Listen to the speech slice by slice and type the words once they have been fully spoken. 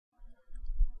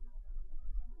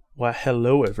Why,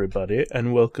 hello everybody,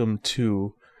 and welcome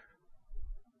to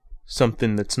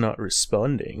something that's not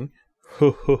responding.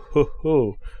 Ho ho ho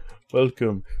ho!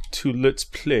 Welcome to Let's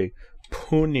Play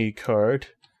Pony Cart.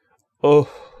 Oh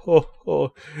ho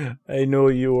ho! I know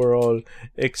you are all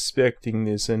expecting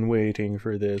this and waiting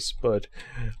for this, but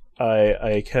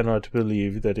I cannot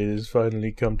believe that it has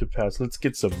finally come to pass. Let's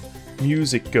get some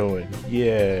music going.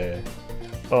 Yeah.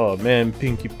 Oh man,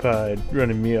 Pinkie Pie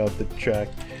running me off the track.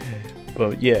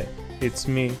 But yeah, it's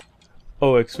me,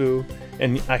 OXO,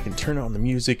 and I can turn on the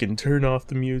music and turn off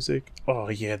the music. Oh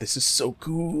yeah, this is so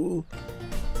cool.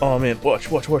 Oh man,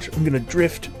 watch, I'm gonna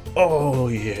drift. Oh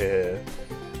yeah.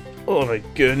 Oh my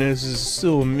goodness, this is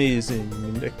so amazing.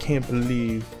 And I can't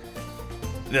believe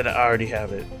that I already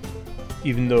have it.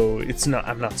 Even though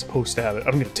I'm not supposed to have it.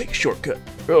 I'm gonna take a shortcut.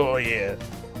 Oh yeah.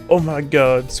 Oh my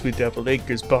god, Sweet Apple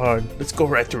Acres Barn. Let's go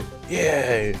right through.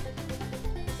 Yay!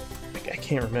 I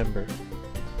can't remember.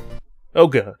 Oh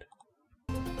god.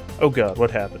 Oh god,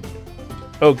 what happened?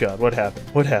 Oh god, what happened?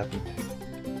 What happened?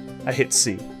 I hit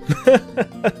C.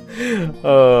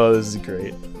 Oh, this is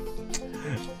great.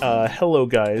 Hello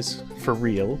guys, for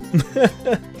real.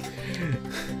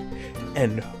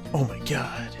 And oh my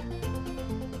god.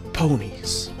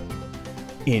 Ponies.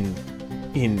 In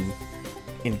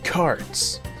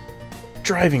carts.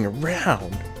 Driving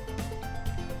around.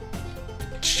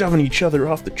 Shoving each other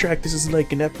off the track. This is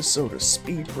like an episode of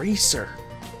Speed Racer.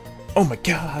 Oh my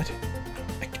god.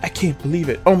 I can't believe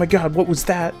it. Oh my god, what was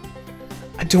that?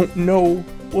 I don't know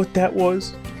what that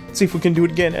was. Let's see if we can do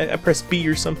it again. I pressed B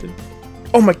or something.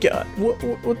 Oh my god.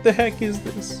 What the heck is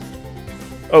this?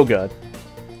 Oh god.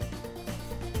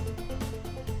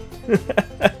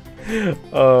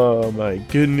 Oh my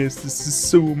goodness, this is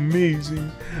so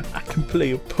amazing. I can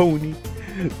play a pony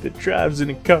that drives in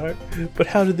a car, but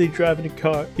how do they drive in a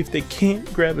car if they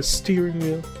can't grab a steering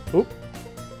wheel? Oh,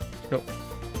 no.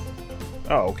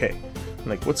 Oh, okay. I'm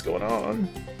like, what's going on?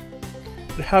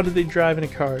 But how do they drive in a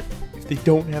car if they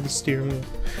don't have a steering wheel?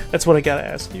 That's what I gotta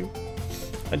ask you.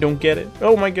 I don't get it.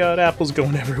 Oh my god, apples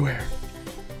going everywhere.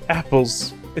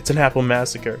 Apples. It's an apple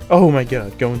massacre. Oh my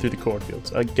god, going through the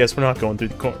cornfields. I guess we're not going through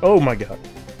the corn. Oh my god.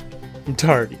 I'm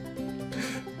tardy.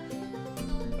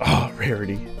 Oh,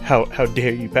 Rarity. How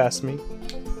dare you pass me?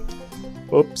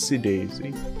 Whoopsie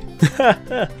daisy.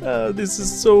 This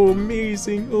is so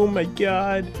amazing. Oh my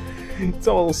god. It's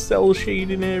all cell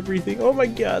shaded and everything. Oh my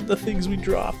god, the things we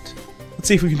dropped. Let's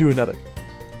see if we can do another.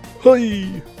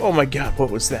 Hey! Oh my god,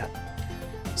 what was that?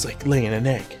 It's like laying an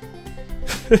egg.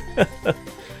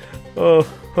 Oh,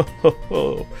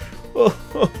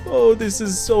 oh, this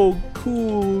is so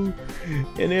cool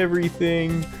and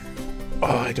everything.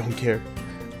 Oh, I don't care.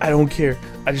 I don't care.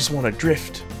 I just want to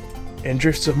drift and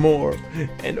drift some more.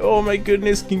 And oh my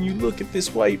goodness, can you look at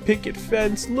this white picket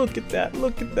fence? Look at that.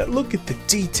 Look at that. Look at the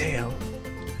detail.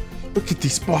 Look at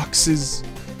these boxes.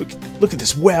 Look at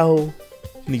this well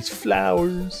and these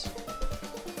flowers.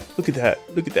 Look at that.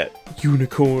 Look at that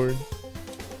unicorn.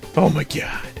 Oh my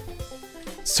god.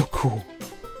 So cool.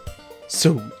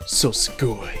 So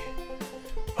sugoi.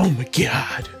 Oh my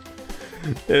god.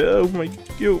 Oh my,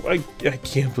 I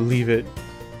can't believe it.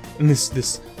 And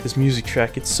this music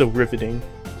track, it's so riveting.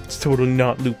 It's totally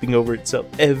not looping over itself.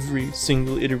 Every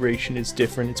single iteration is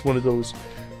different. It's one of those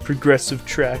progressive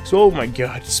tracks. Oh my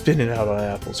god, spinning out on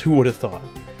apples. Who would have thought?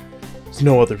 There's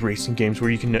no other racing games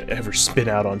where you can ever spin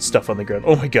out on stuff on the ground.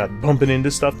 Oh my god, bumping into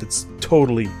stuff that's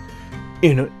totally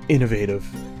innovative.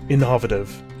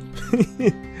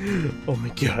 Oh my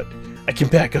god, I can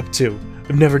back up too.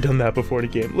 I've never done that before in a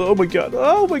game. Oh my god,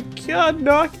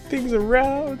 knocking things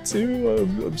around too.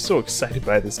 I'm so excited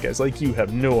by this, guys. Like, you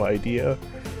have no idea.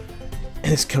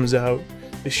 And this comes out,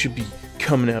 this should be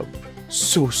coming out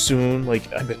so soon.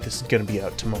 Like, I bet this is gonna be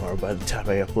out tomorrow by the time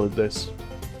I upload this.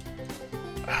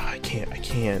 I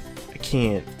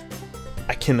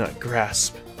cannot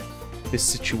grasp this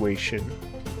situation.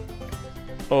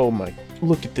 Oh my,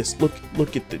 look at this, look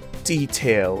at the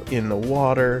detail in the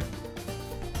water.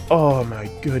 Oh my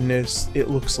goodness, it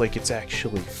looks like it's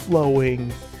actually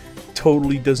flowing.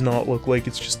 Totally does not look like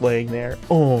it's just laying there.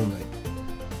 Oh my,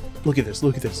 look at this,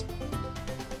 look at this.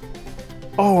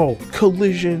 Oh,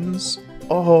 collisions.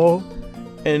 Oh,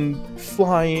 and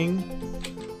flying.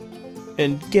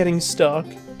 And getting stuck.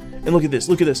 And look at this,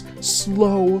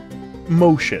 slow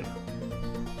motion.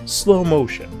 Slow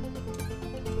motion.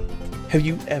 Have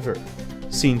you ever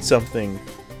seen something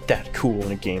that cool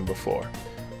in a game before?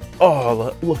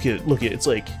 Oh, look at it. It's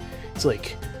like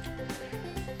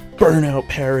Burnout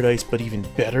Paradise, but even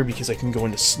better because I can go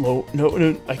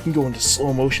into I can go into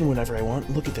slow motion whenever I want.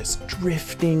 Look at this,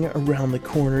 drifting around the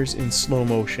corners in slow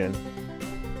motion.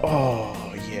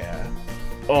 Oh yeah.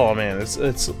 Oh man,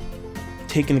 it's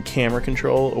taking the camera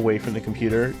control away from the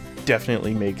computer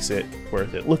definitely makes it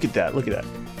worth it. Look at that, look at that.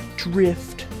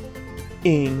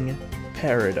 Drifting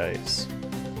paradise.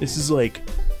 This is like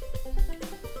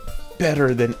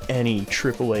better than any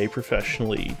AAA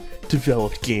professionally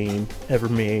developed game ever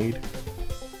made.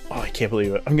 Oh, I can't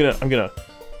believe it. I'm gonna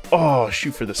oh,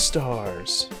 shoot for the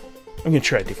stars. I'm gonna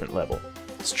try a different level.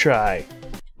 Let's try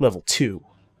level 2.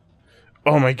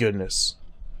 Oh my goodness.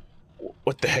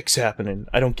 What the heck's happening?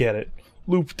 I don't get it.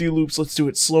 Loop-de-loops, let's do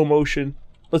it slow motion.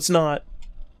 Let's not.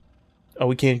 Oh,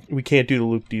 we can't do the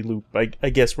loop-de-loop. I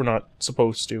guess we're not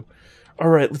supposed to.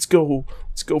 Alright, let's go.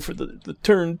 Let's go for the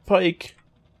turnpike.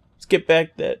 Let's get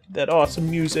back that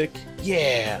awesome music.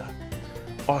 Yeah!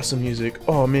 Awesome music.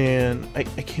 Oh man, I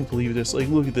can't believe this. Like,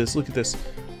 look at this, look at this.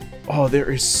 Oh,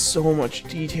 there is so much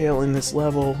detail in this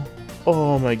level.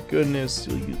 Oh my goodness.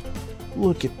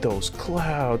 Look at those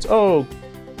clouds. Oh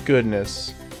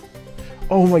goodness.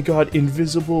 Oh my god,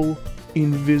 invisible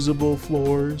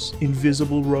floors,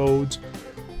 invisible roads.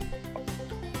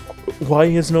 Why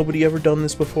has nobody ever done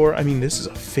this before? I mean, this is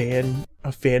a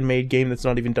fan-made game that's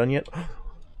not even done yet.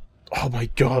 Oh my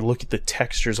god, look at the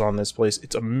textures on this place.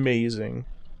 It's amazing.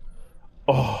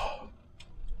 Oh.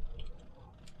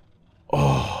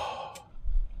 Oh.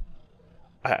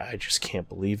 I just can't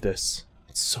believe this.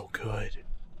 It's so good.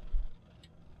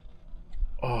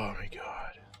 Oh my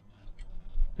god.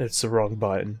 That's the wrong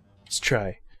button. Let's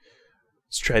try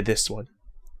this one.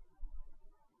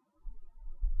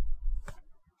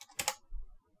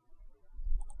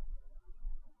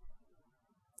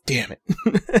 Damn it.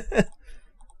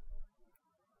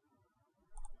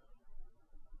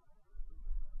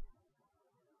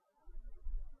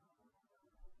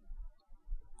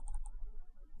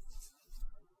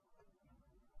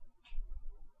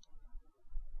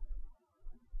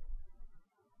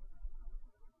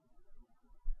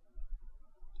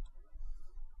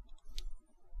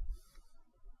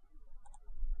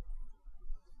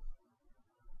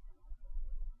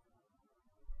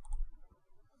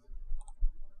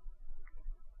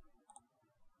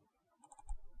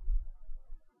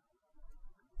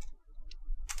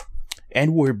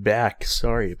 And we're back.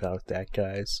 Sorry about that,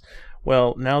 guys.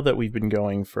 Well, now that we've been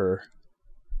going for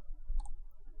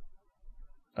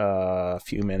a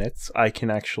few minutes, I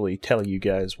can actually tell you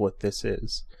guys what this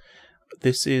is.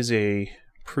 This is a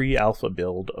pre-alpha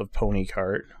build of Pony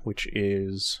Kart, which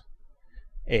is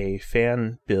a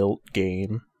fan-built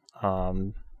game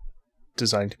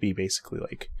designed to be basically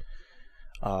like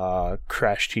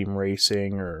Crash Team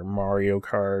Racing or Mario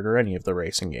Kart or any of the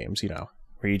racing games, you know,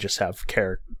 where you just have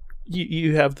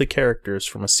you have the characters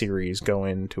from a series go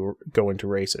into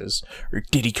races, or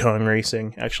Diddy Kong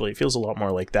Racing. Actually, it feels a lot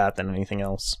more like that than anything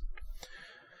else.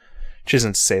 Which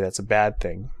isn't to say that's a bad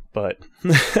thing, but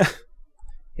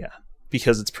yeah,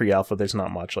 because it's pre-alpha, there's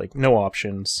not much, like no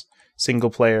options. Single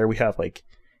player, we have like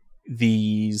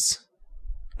these.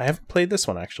 I haven't played this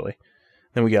one actually.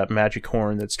 Then we got Magic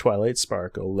Horn, that's Twilight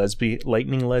Sparkle,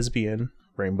 Lightning Lesbian,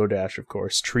 Rainbow Dash, of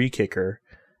course, Tree Kicker.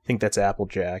 I think that's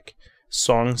Applejack.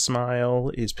 Song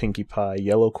Smile is Pinkie Pie,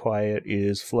 Yellow Quiet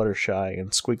is Fluttershy,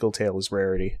 and Squiggletail is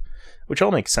Rarity. Which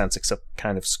all makes sense, except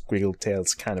kind of Squiggletail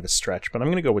is kind of a stretch, but I'm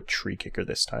going to go with Tree Kicker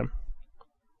this time.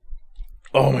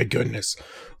 Oh my goodness,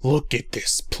 look at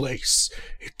this place.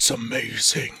 It's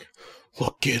amazing.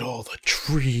 Look at all the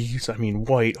trees. I mean,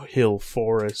 White Hill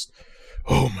Forest.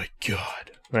 Oh my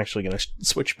god. I'm actually going to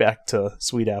switch back to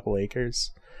Sweet Apple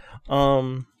Acres.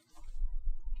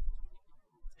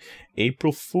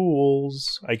 April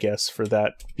Fools, I guess, for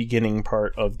that beginning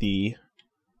part of the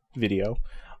video.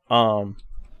 Let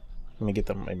me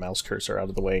get my mouse cursor out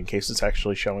of the way in case it's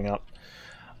actually showing up.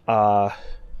 No,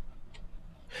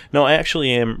 I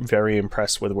actually am very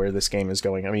impressed with where this game is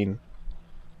going. I mean,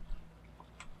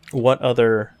 what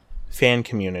other fan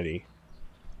community,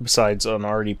 besides an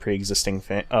already pre-existing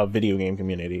video game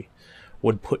community,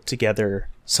 would put together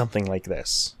something like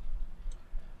this?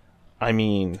 I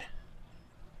mean,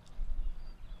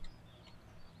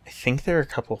 I think there are a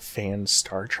couple fan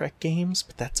Star Trek games,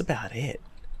 but that's about it.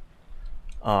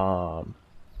 Not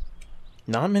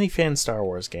many fan Star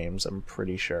Wars games, I'm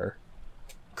pretty sure.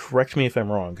 Correct me if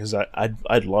I'm wrong, because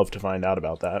I'd love to find out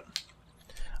about that.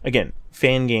 Again,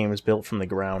 fan games built from the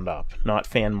ground up, not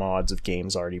fan mods of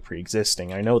games already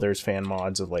pre-existing. I know there's fan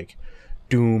mods of like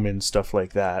Doom and stuff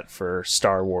like that for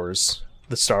Star Wars,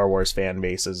 the Star Wars fan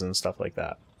bases and stuff like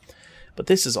that. But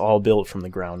this is all built from the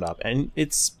ground up, and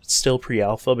it's still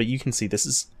pre-alpha, but you can see this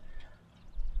is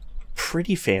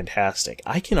pretty fantastic.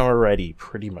 I can already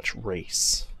pretty much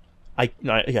race. I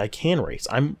can race.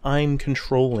 I'm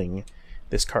controlling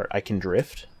this kart. I can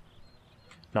drift.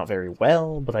 Not very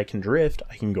well, but I can drift.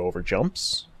 I can go over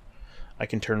jumps. I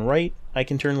can turn right. I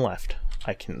can turn left.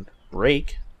 I can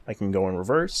brake. I can go in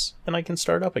reverse. And I can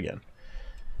start up again.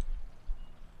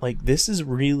 Like, this is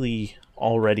really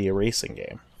already a racing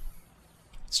game.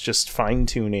 It's just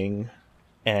fine-tuning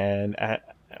and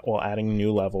adding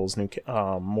new levels,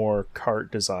 more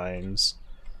kart designs.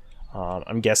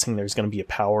 I'm guessing there's going to be a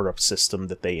power-up system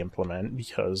that they implement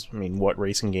because, I mean, what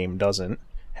racing game doesn't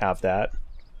have that?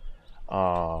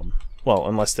 Well,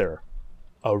 unless they're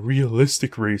a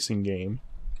realistic racing game.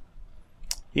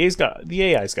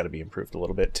 The AI's got to be improved a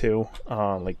little bit too.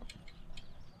 Like,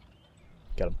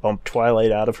 gotta bump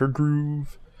Twilight out of her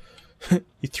groove.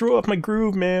 You threw off my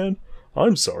groove, man.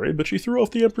 I'm sorry, but you threw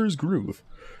off the Emperor's groove.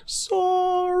 Sorry.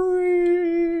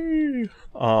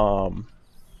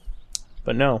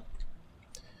 But no.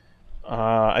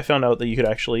 I found out that you could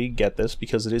actually get this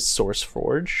because it is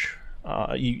SourceForge.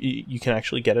 You can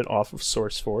actually get it off of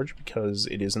SourceForge because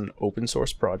it is an open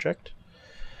source project.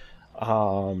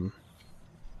 So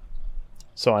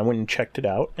I went and checked it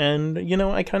out, and you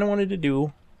know, I kind of wanted to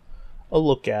do a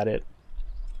look at it,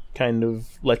 kind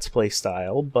of Let's Play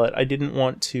style, but I didn't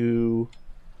want to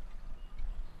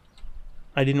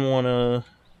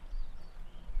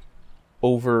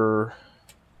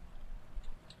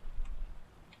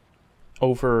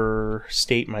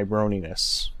overstate my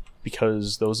broniness,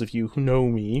 because those of you who know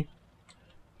me,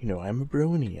 you know I'm a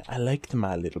brony. I like the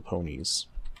My Little Ponies.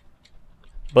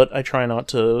 But I try not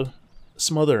to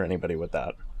smother anybody with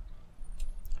that.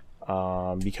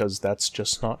 Because that's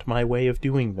just not my way of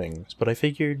doing things. But I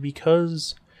figured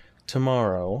because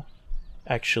tomorrow,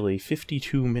 actually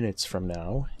 52 minutes from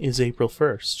now, is April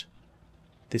 1st,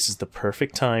 this is the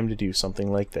perfect time to do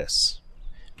something like this.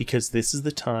 Because this is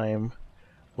the time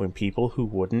when people who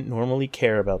wouldn't normally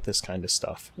care about this kind of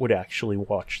stuff would actually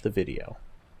watch the video.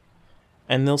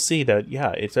 And they'll see that,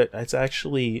 yeah, it's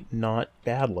actually not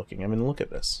bad looking. I mean, look at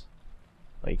this.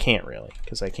 Well, you can't really,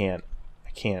 because I can't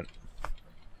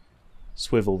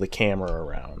swivel the camera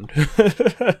around.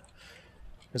 There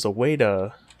was a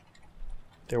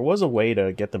way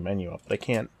to get the menu up, but I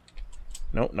can't.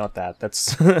 Nope, not that.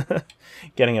 That's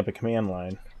getting up a command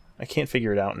line. I can't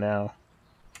figure it out now.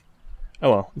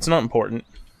 Oh well, it's not important.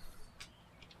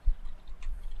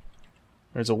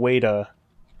 There's a way to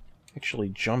actually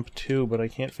jump too, but I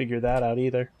can't figure that out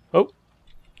either. Oh,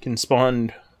 can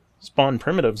spawn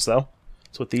primitives though.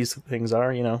 That's what these things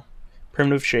are, you know,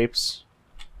 primitive shapes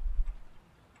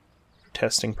for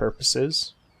testing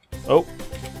purposes. Oh,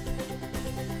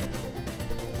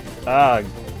 ah,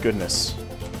 goodness.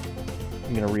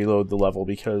 I'm gonna reload the level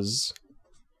because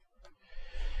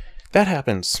that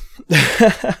happens.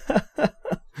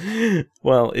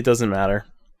 Well, it doesn't matter.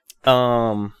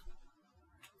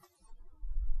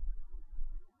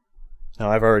 Now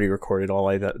I've already recorded all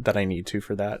that I need to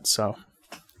for that, so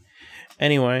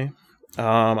anyway,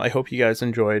 I hope you guys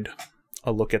enjoyed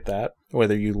a look at that,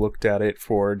 whether you looked at it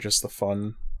for just the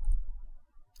fun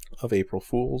of April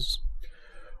Fools,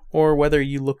 or whether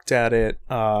you looked at it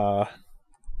for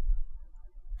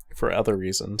other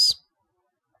reasons.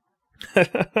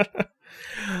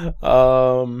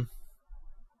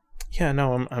 Yeah,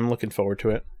 no, I'm looking forward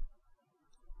to it.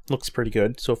 Looks pretty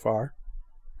good so far.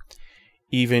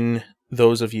 Even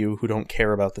those of you who don't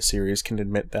care about the series can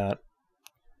admit that.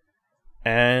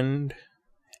 And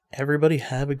everybody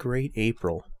have a great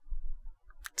April.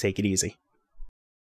 Take it easy.